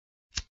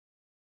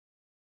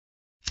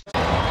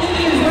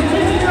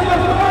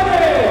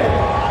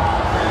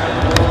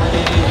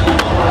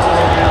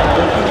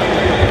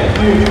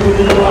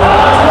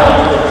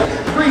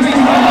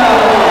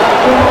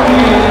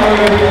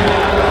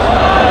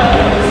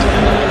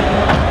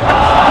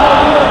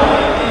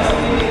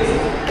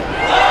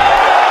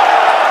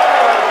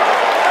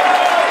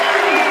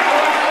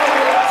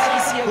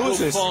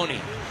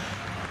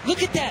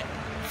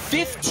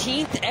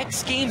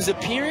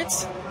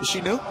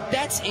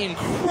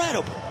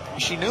incredible.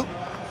 She knew.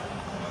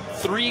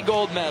 3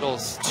 gold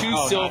medals,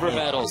 2 silver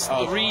medals,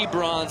 3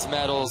 bronze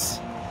medals,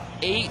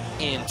 8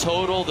 in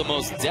total. The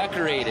most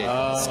decorated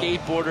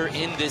skateboarder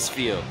in this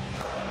field.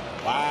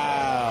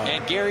 Wow.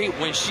 And Gary,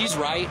 when she's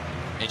right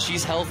and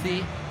she's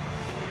healthy,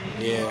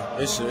 yeah,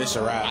 it's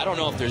a wrap. I don't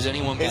know if there's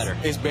anyone better.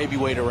 It's baby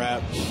way to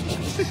rap.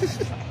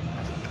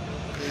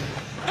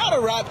 Not a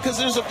rap, because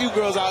there's a few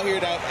girls out here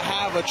that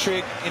have a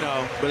trick, you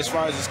know, but as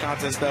far as this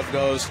contest stuff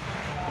goes,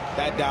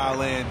 that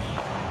dial in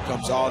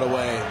comes all the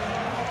way.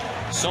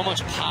 So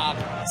much pop,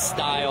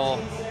 style.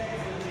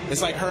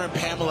 It's like her and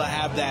Pamela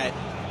have that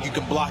you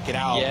can block it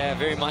out. Yeah,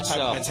 very much type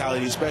so. of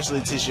mentality, especially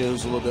Leticia,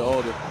 who's a little bit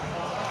older.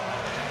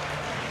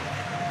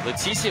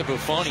 Leticia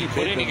Bufoni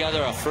putting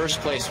together a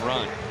first-place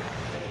run.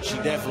 She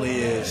definitely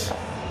is.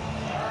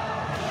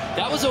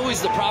 That was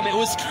always the problem. It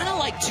was kind of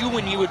like, too,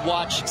 when you would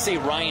watch, say,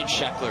 Ryan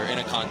Sheckler in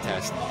a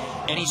contest.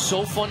 And he's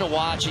so fun to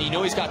watch, and you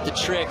know he's got the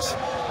tricks.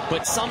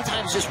 But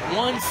sometimes just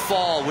one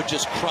fall would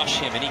just crush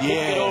him, and he couldn't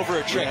get over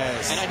a trick.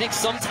 Yes. And I think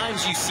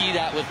sometimes you see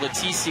that with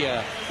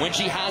Leticia when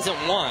she hasn't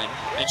won.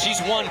 And she's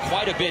won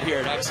quite a bit here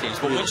at X Games.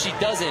 But when she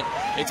doesn't,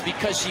 it's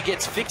because she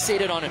gets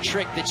fixated on a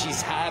trick that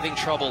she's having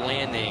trouble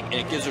landing, and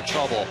it gives her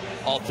trouble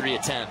all 3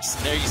 attempts.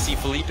 And there you see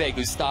Felipe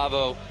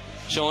Gustavo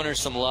showing her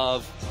some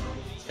love.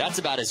 That's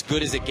about as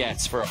good as it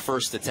gets for a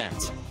first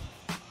attempt.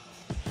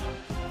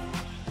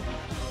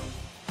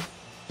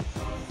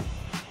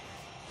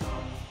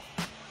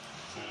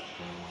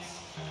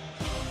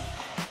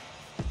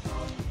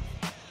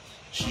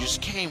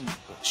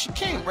 She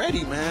came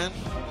ready, man.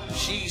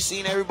 She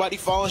seen everybody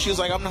falling. She was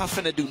like, I'm not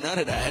finna do none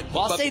of that.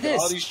 Well, I'll say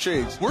this. All these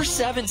tricks. We're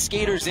 7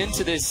 skaters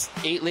into this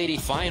 8-lady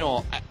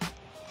final.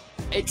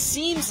 It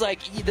seems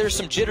like there's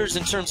some jitters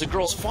in terms of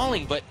girls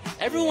falling, but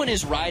everyone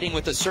is riding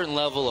with a certain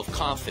level of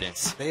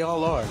confidence. They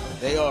all are.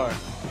 They are.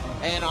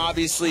 And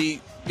obviously,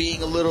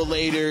 being a little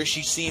later,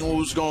 she's seen what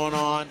was going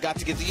on. Got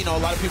to get the, you know, a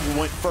lot of people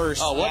went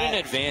first. Oh, what an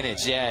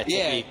advantage, yeah.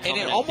 Yeah, and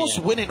it almost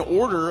went in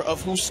order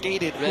of who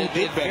skated, who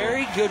did better.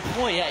 Very good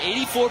point, yeah.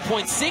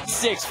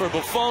 84.66 for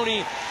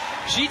Bufoni.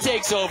 She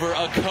takes over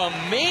a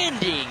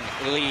commanding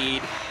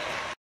lead.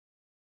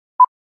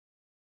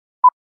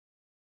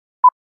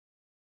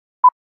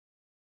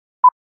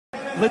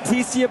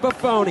 Leticia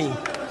Bufoni,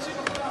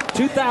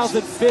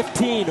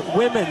 2015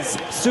 Women's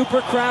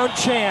Super Crown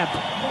champ.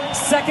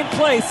 2nd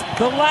place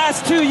the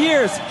last 2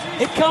 years.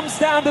 It comes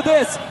down to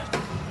this.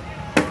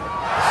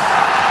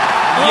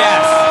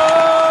 Yes.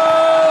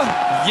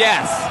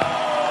 Yes.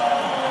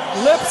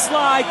 Lip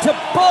slide to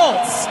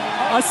bolts.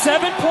 A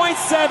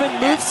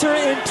 7.7 moves her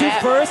into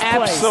first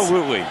place.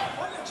 Absolutely.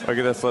 Look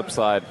at this lip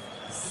slide.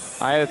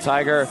 I had a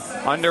Tiger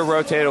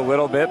under-rotate a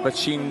little bit, but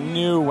she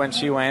knew when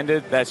she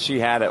landed that she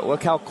had it.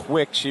 Look how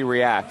quick she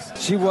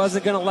reacts. She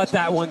wasn't going to let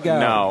that one go.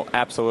 No,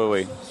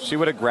 absolutely. She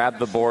would have grabbed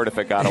the board if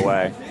it got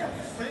away.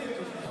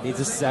 Needs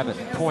a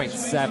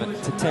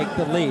 7.7 to take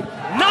the lead. 9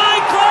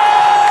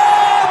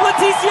 gold!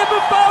 Leticia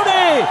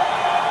Bufoni!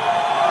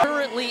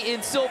 Currently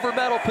in silver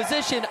medal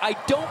position. I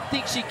don't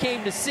think she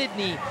came to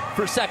Sydney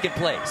for 2nd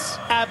place.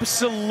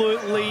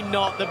 Absolutely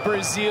not. The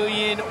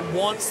Brazilian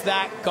wants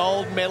that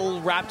gold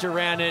medal wrapped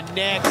around her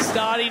neck.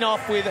 Starting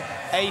off with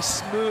a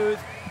smooth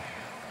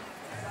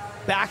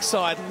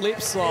backside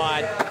lip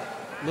slide.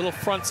 Little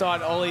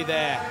frontside ollie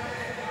there.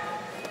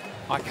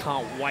 I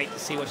can't wait to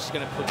see what she's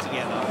going to put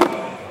together.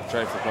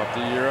 Straight flip off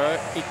the Euro.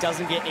 It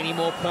doesn't get any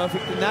more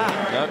perfect than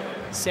that. Yep.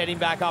 Setting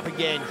back up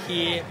again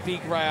here,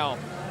 big rail.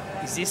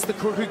 Is this the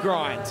crooked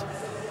grind?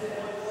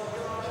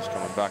 She's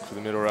coming back for the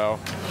middle rail.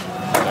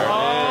 There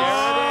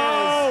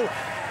it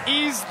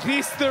is. Is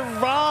this the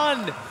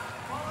run?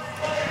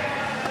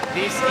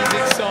 This is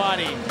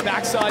exciting.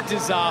 Backside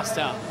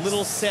disaster.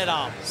 Little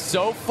setup.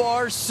 So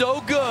far, so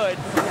good.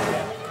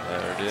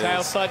 There it is.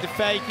 Tailside to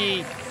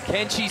fakie.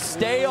 Can she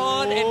stay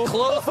on and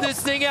close this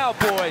thing out,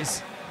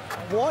 boys?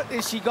 What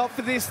has she got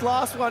for this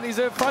last one? Is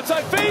her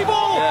frontside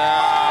feeble?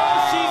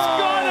 Yeah. She's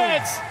got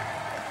it.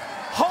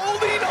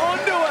 Holding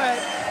onto it.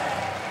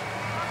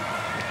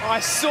 I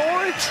saw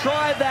her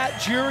try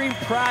that during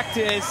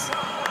practice,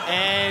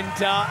 and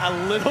a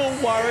little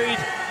worried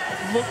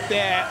look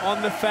there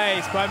on the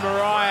face by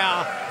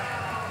Mariah.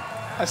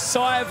 A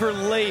sigh of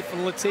relief from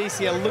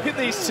Leticia. Look at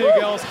these 2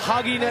 girls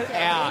hugging it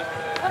out.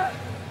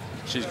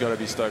 She's got to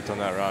be stoked on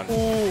that run.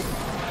 Ooh.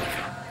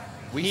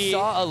 We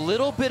saw a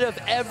little bit of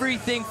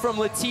everything from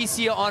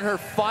Leticia on her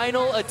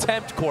final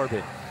attempt,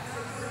 Corbin.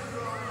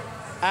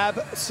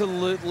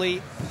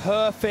 Absolutely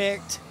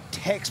perfect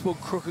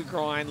textbook crooked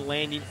grind,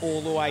 landing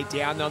all the way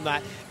down on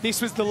that.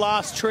 This was the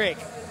last trick.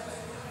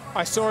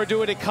 I saw her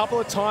do it a couple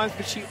of times,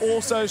 but she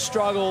also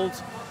struggled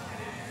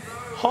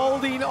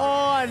holding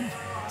on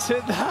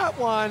to that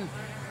one.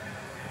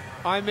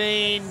 I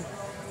mean,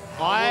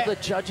 will the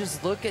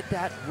judges look at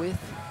that with?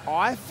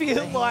 I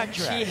feel like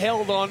she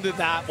held on to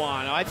that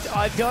one. I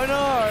don't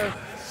know.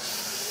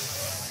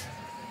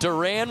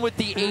 Duran with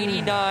the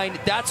 89.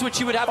 That's what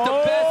you would have to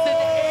best in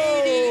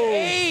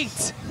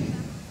 88.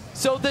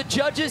 So the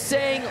judges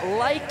saying,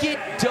 like it,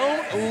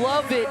 don't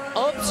love it.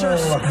 Ups or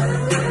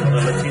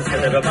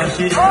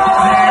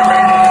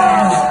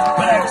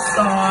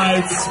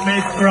backside,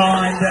 Smith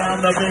grind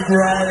down the big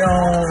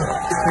rail.